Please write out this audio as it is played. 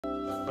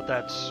but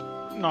that's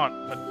not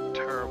a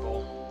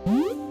terrible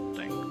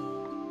thing.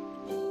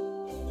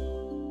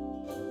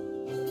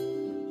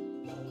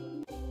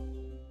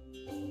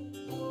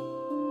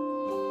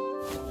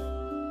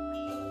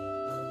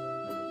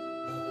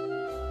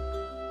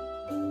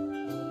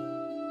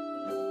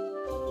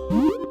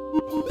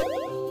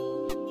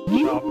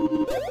 Shop.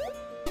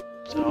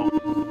 So,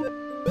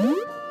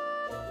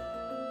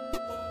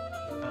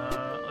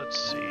 let's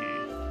see.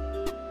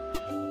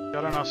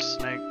 Got enough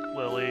snake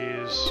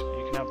lilies.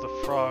 You can have the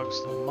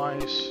frogs, the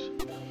mice.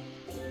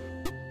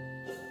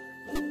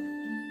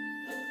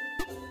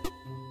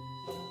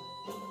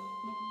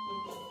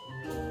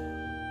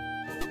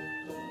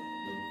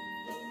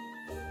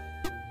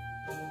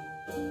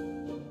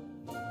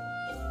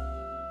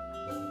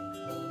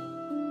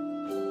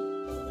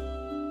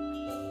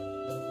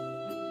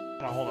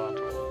 I'll hold on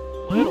to it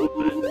a little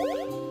bit.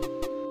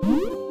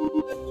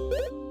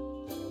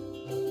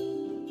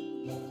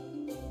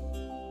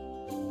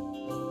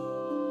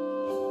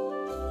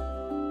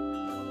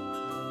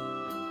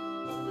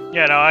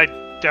 Yeah, no, I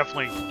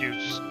definitely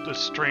use the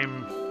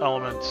stream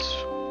elements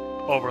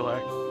overlay.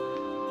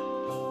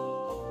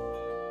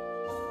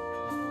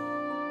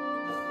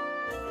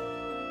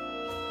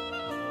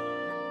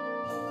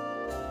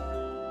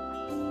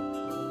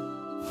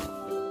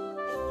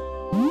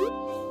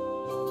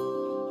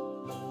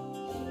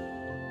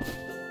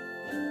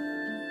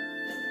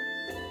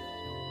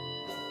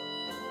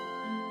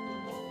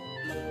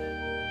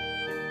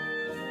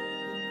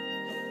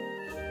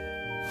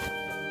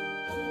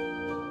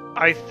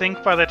 I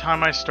think by the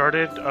time I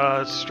started,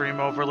 Stream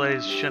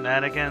Overlay's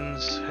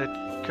Shenanigans had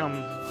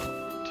come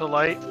to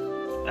light,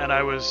 and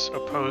I was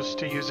opposed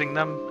to using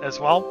them as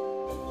well.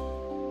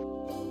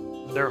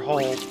 Their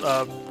whole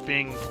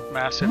being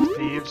massive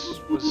thieves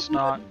was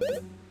not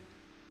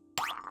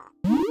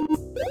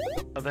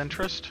of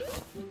interest.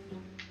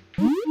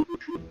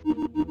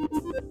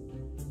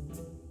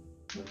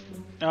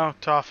 Oh,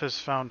 Toph has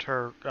found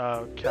her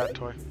cat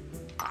toy.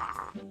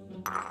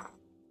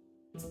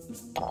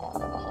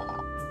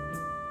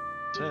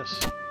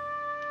 What's this?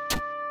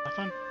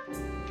 Nothing?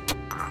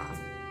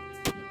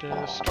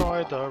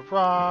 Destroy the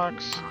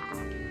rocks.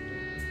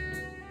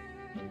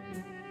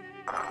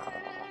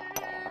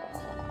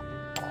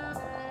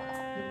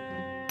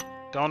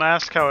 Don't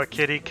ask how a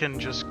kitty can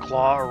just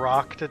claw a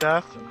rock to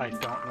death. I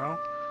don't know.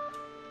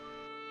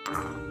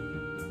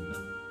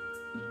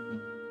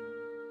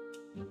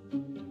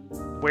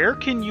 Where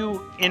can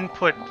you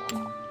input?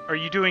 Are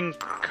you doing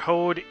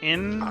code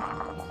in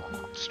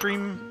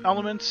Stream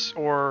Elements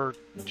or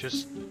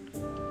just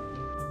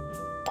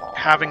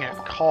having it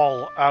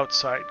call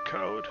outside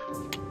code?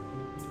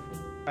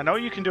 I know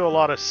you can do a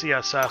lot of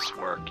CSS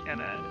work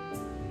in it.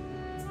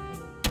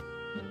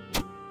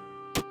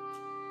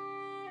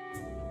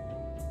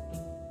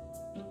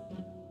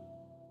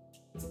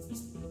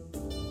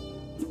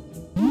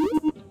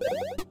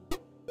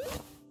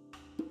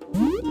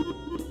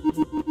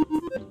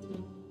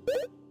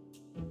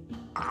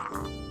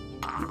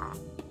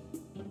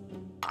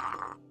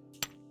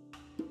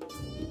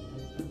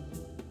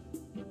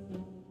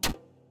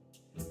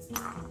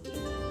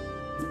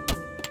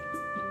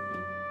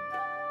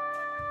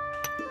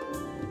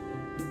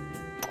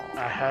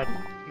 I had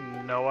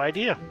no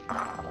idea.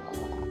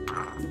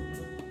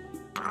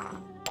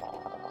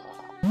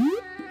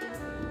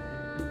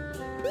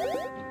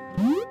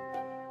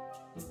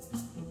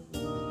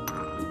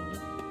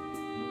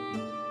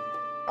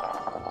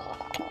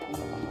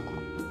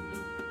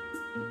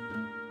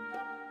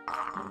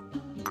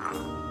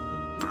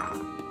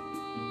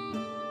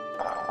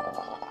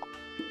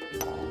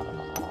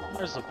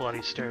 There's the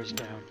bloody stairs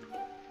down.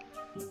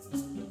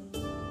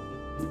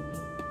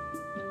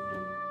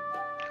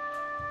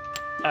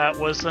 That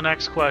was the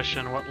next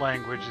question. What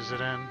language is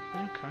it in?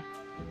 Okay.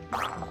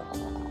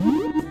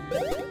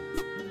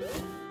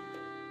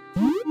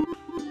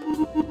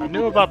 I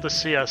knew about the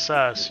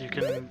CSS. You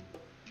can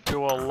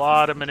do a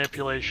lot of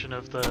manipulation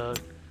of the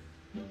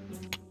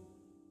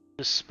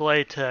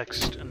display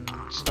text and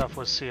stuff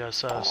with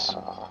CSS.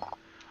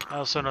 I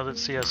also know that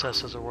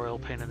CSS is a royal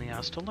pain in the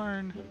ass to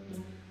learn.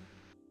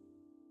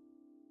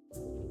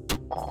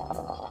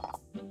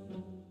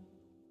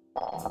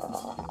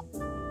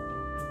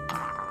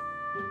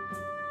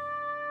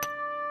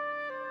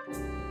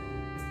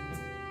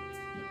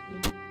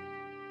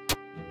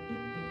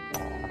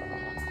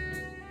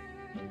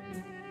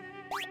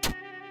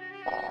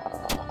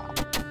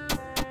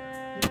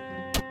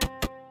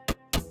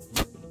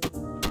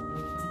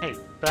 Hey,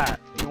 Bat,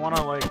 you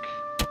wanna, like...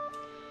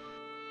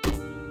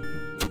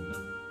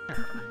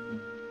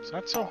 Is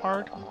that so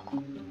hard?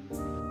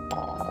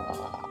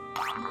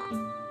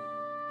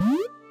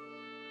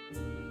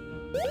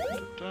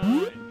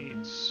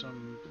 Eat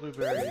some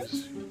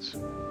blueberries, eat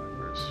some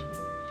peppers.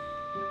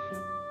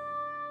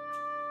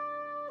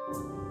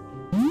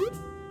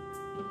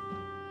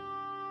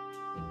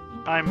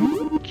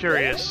 I'm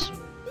curious.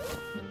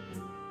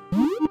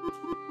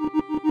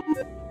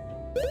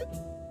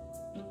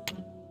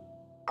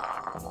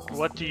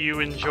 What do you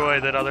enjoy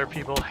that other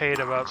people hate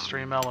about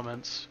Stream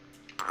Elements?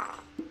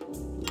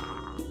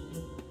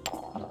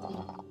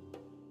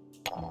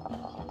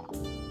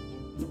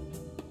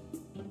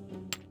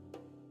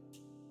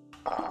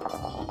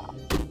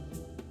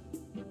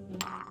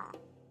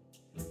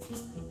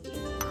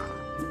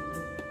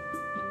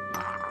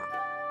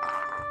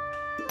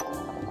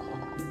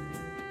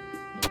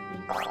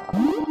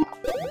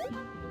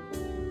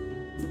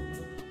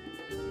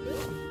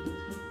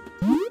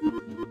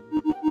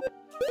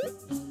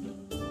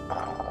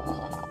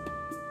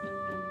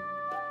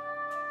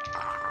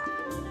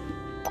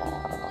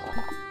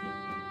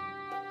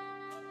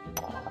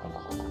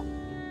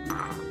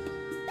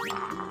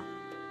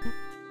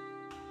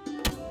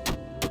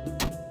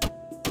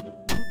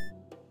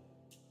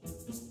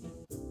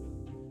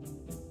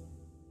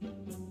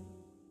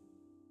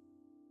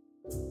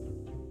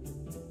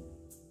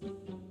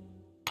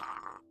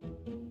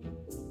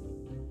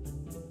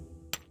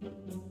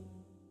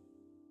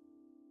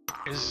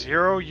 Is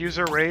 0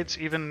 user raids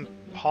even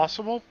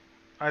possible?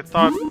 I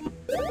thought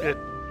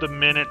the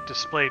minute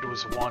displayed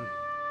was 1.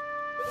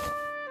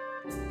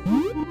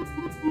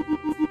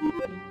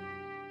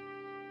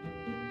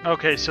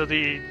 Okay, so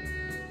the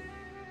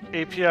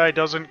API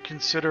doesn't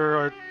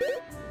consider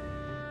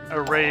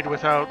a raid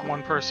without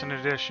one person in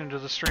addition to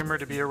the streamer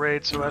to be a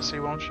raid, so SE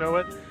won't show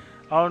it?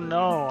 Oh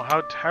no,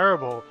 how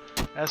terrible.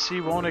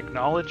 SE won't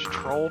acknowledge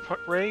troll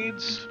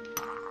raids?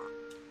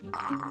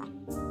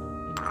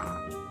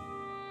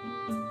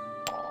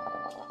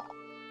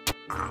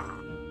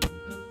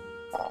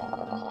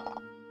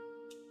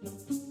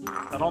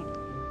 I don't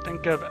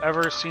think I've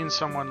ever seen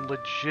someone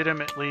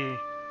legitimately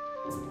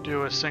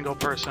do a single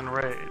person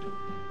raid.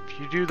 If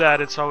you do that,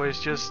 it's always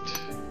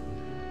just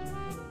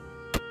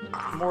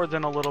more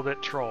than a little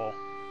bit troll.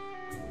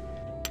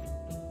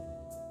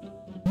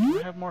 Do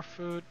I have more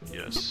food?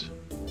 Yes.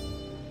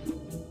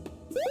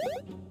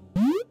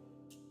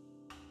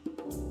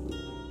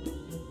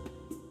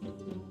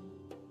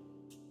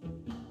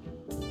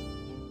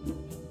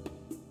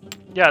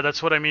 Yeah,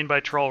 that's what I mean by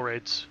troll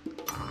raids.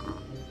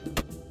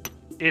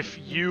 If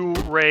you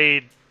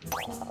raid...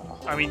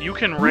 I mean, you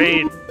can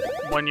raid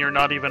when you're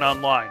not even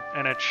online,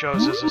 and it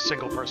shows as a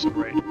single-person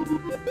raid.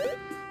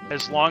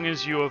 As long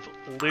as you have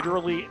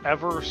literally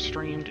ever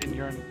streamed in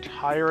your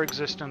entire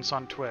existence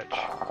on Twitch.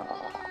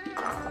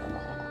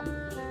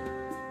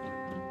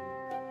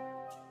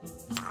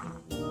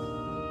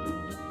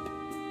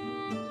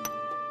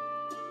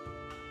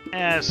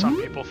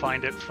 Some people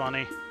find it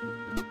funny.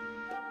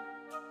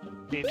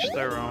 Each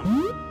their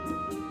own.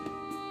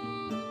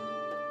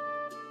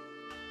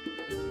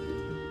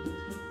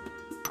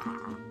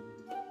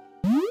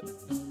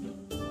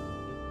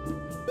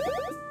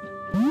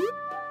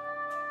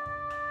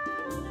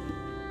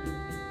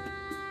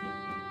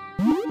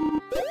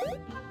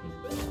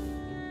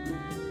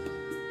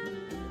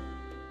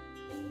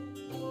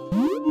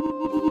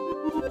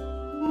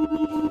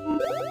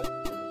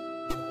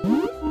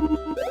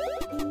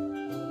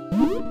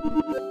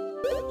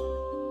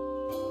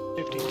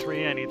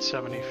 I need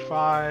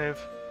 75.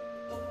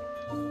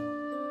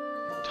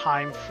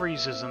 Time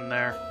freezes in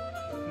there.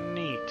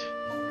 Neat.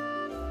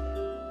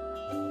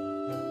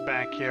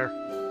 Back here.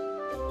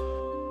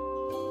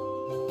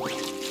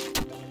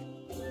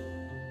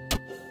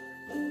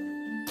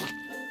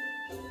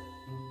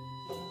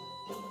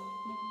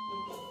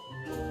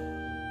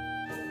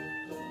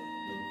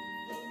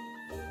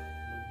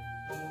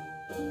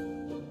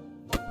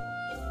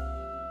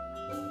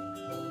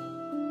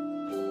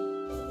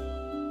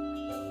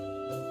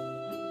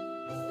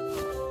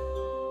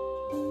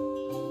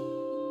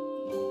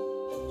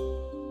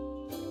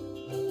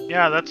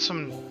 Yeah, that's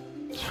some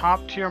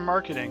top-tier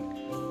marketing.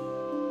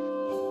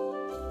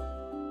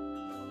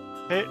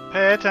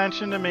 Pay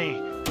attention to me.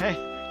 Hey,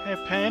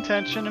 pay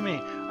attention to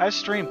me. I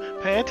stream.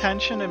 Pay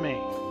attention to me.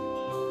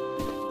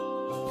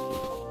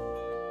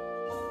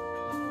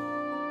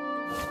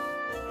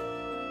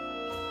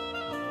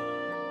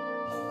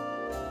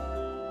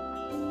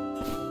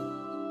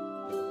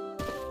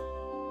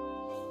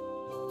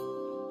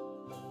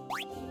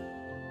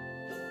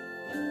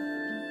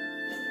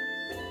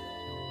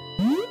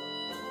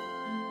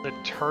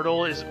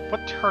 Turtle is...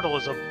 What turtle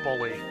is a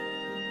bully?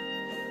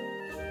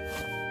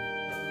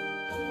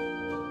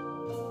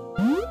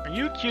 Are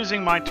you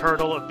accusing my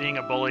turtle of being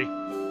a bully?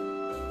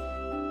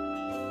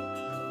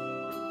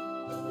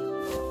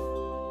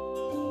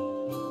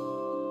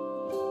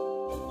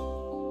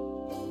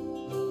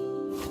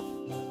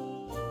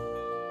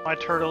 My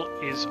turtle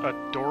is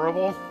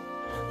adorable.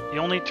 The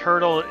only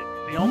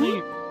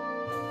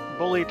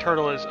bully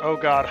turtle is, oh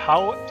god,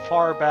 how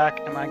far back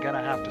am I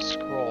gonna have to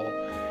scroll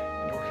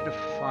in order to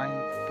find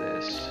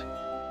this?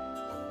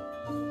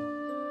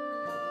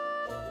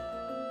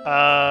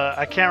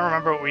 I can't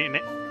remember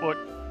what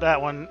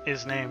that one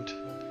is named.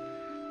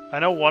 I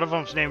know one of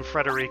them's named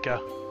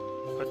Frederica,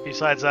 but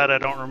besides that, I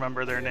don't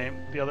remember their name.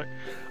 The other...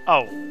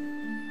 Oh,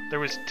 there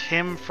was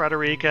Tim,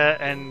 Frederica,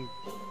 and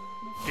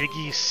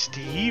Biggie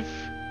Steve?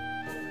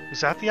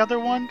 Is that the other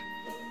one?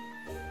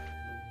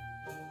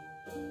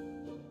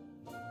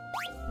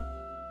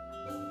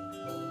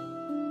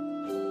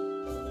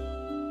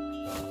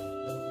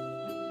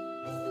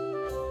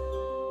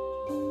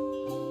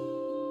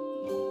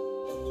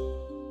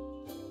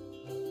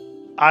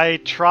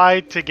 I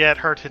tried to get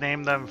her to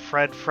name them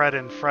Fred, Fred,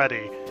 and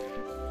Freddy,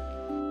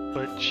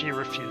 but she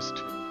refused.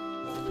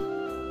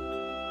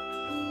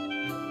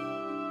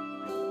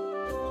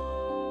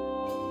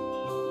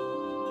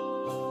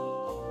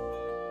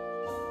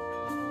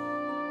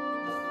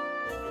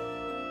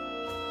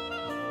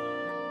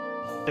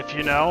 If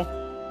you know,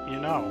 you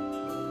know.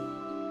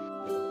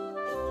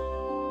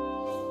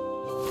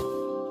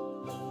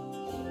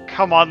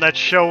 Come on, that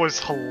show was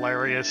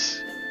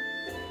hilarious.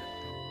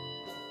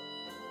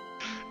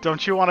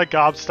 Don't you want a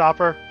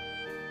gobstopper?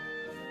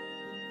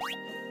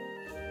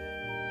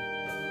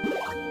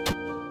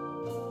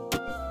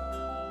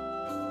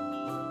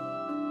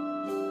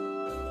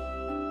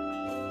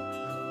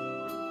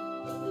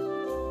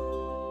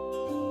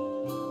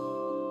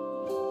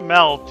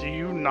 Mel, do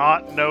you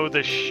not know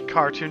the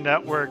Cartoon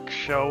Network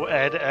show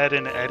Ed, Edd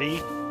and Eddy?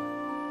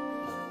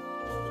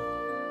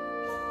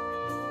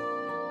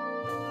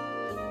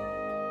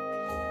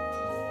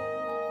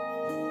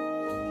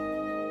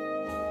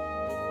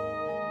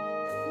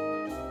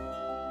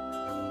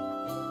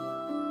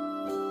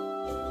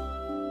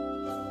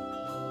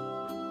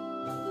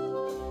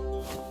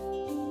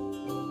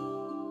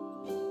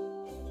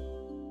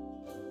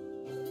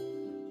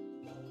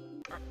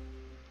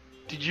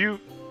 Did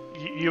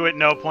you at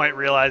no point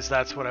realize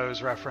that's what I was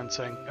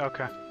referencing?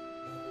 Okay.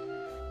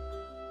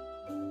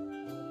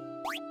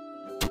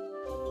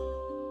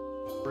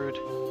 Rude.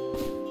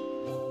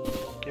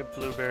 Give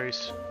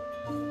blueberries.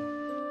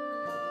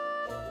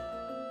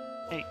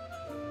 Hey.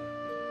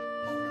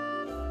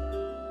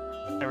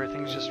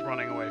 Everything's just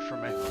running away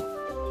from me.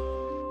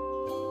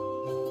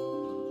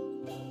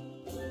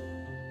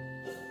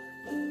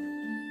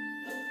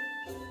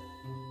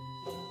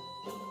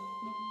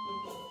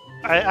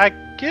 I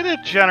get a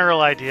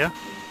general idea.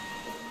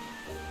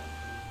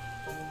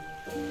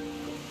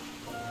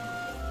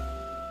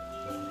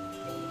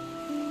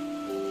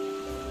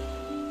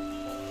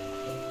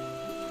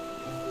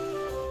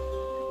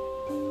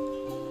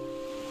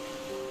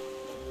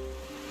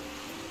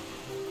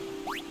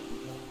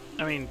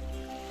 I mean,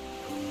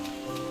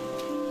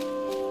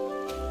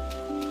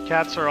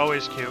 cats are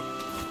always cute.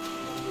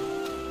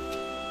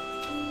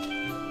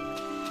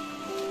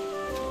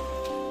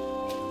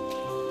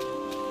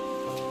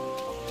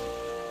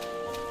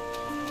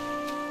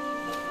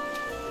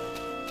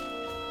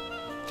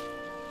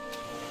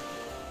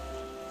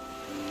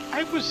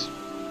 I was...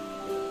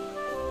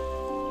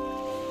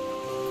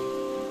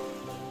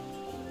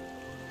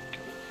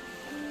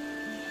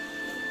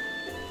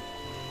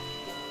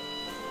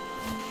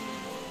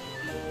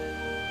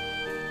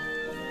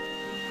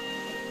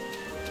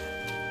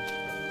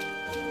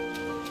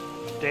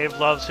 Dave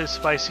loves his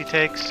spicy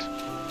takes.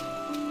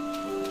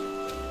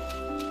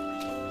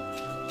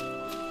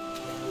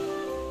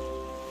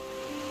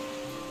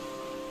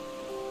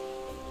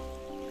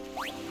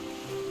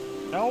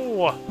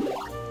 No!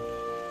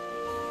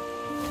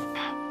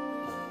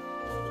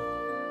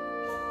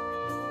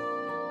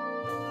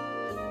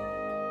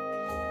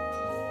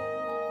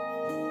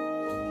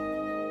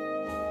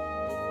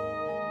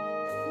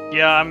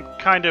 Yeah, I'm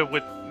kind of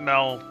with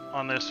Mel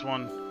on this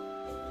one.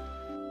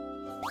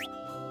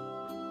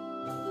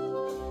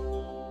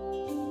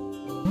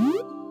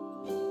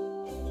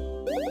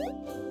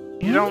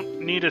 You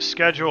don't need a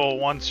schedule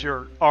once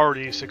you're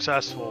already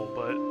successful,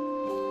 but...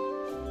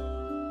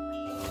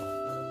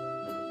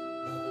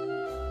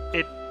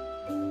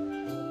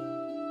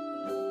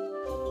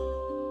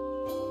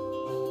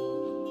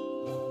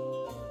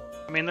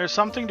 I mean, there's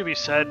something to be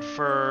said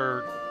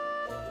for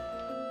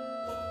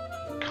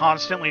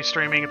constantly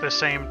streaming at the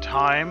same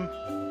time.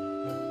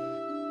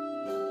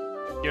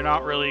 You're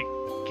not really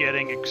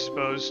getting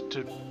exposed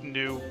to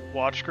new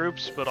watch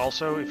groups, but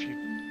also if you...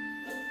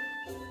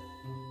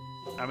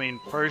 I mean,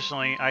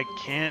 personally, I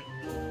can't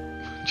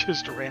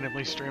just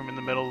randomly stream in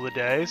the middle of the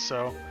day,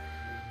 so...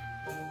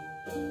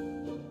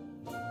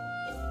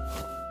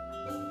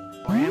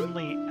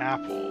 Bramley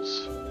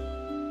apples.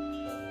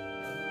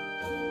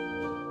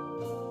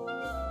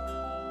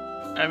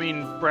 I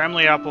mean,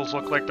 Bramley apples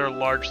look like they're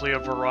largely a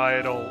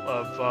varietal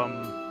of,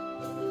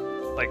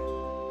 like,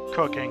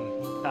 cooking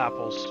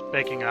apples,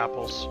 baking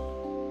apples.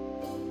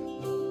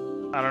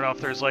 I don't know if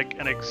there's, like,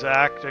 an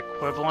exact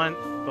equivalent,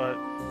 but...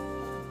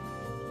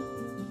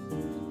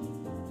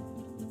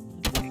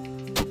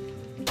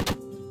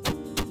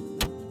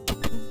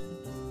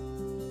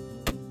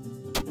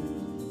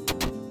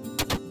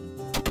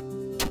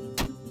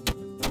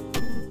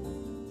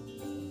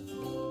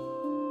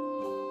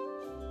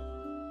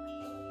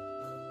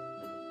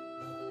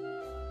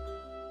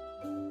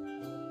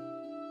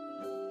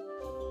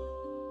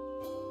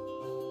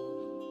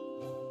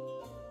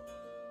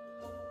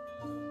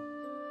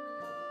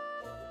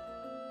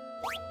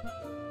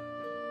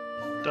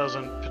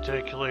 Doesn't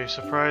particularly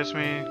surprise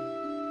me.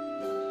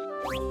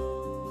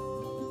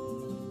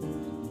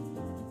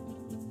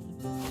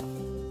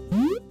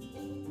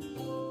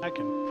 I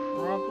can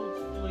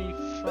probably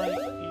fight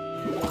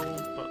you,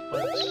 but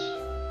let's...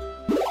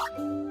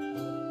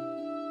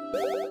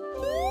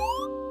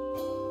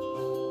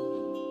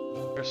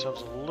 There's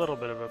ourselves a little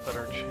bit of a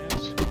better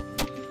chance.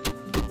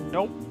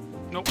 Nope.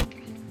 Nope.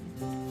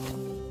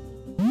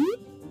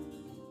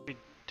 We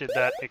did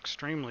that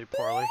extremely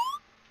poorly.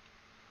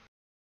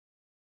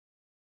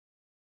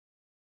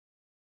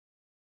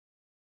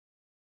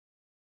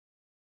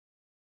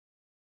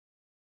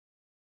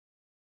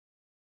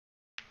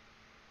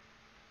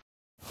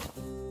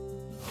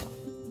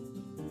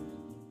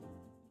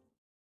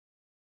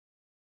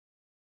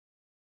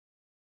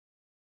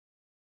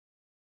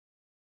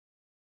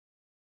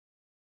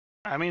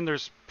 I mean,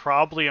 there's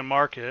probably a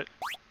market.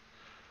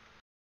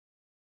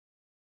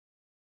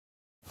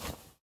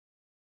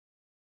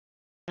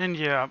 And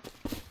yeah,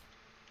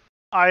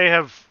 I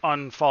have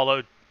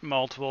unfollowed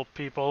multiple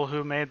people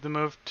who made the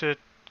move to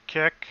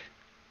Kick.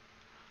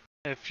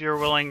 If you're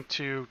willing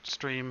to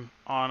stream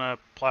on a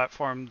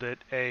platform that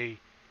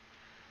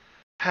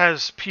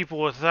has people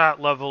with that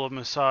level of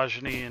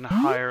misogyny and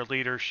higher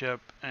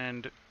leadership,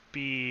 and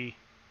B,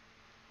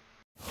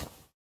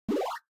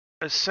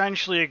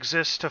 essentially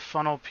exists to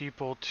funnel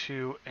people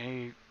to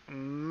a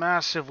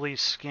massively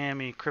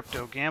scammy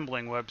crypto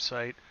gambling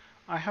website,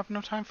 I have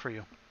no time for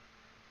you.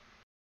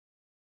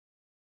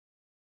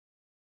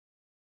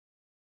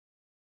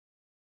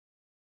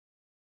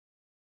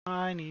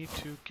 I need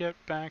to get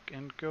back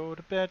and go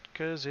to bed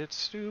because it's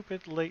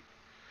stupid late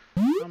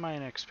on my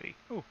XP.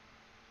 Ooh.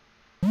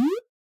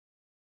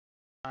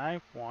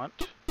 I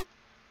want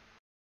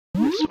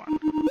this one.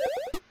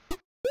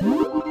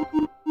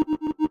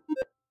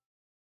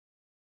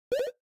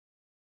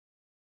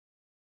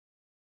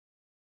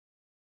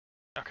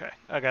 Okay,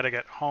 I gotta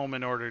get home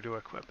in order to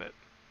equip it.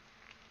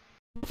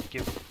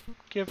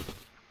 Give.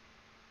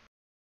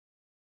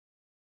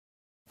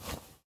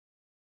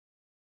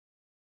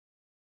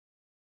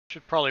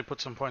 Should probably put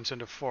some points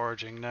into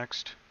foraging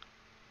next.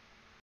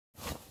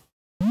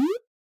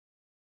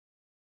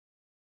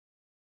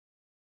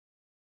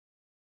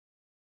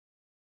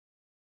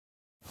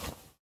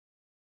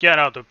 Yeah,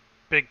 no, the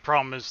big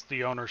problem is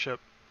the ownership.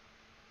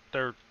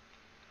 They're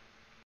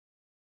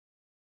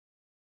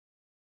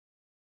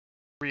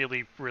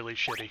really, really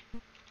shitty.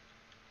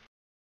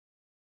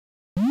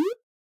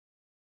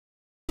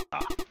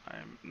 Ah,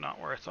 I'm not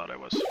where I thought I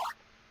was.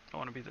 I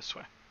want to be this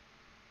way.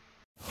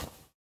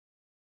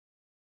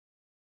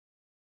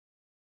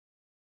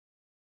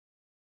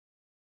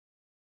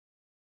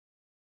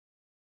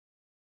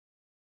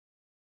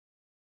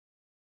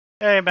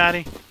 Hey,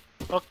 Maddie.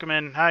 Welcome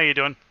in. How you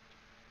doing?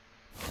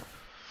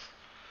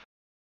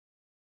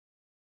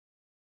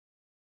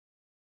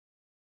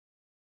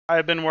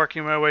 I've been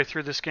working my way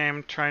through this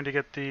game, trying to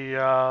get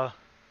the,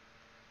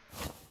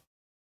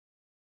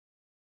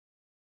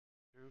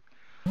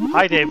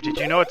 Hi, Dave. Did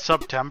you know it's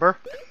September?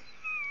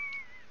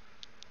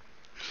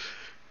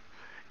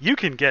 You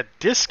can get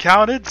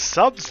discounted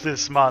subs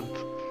this month.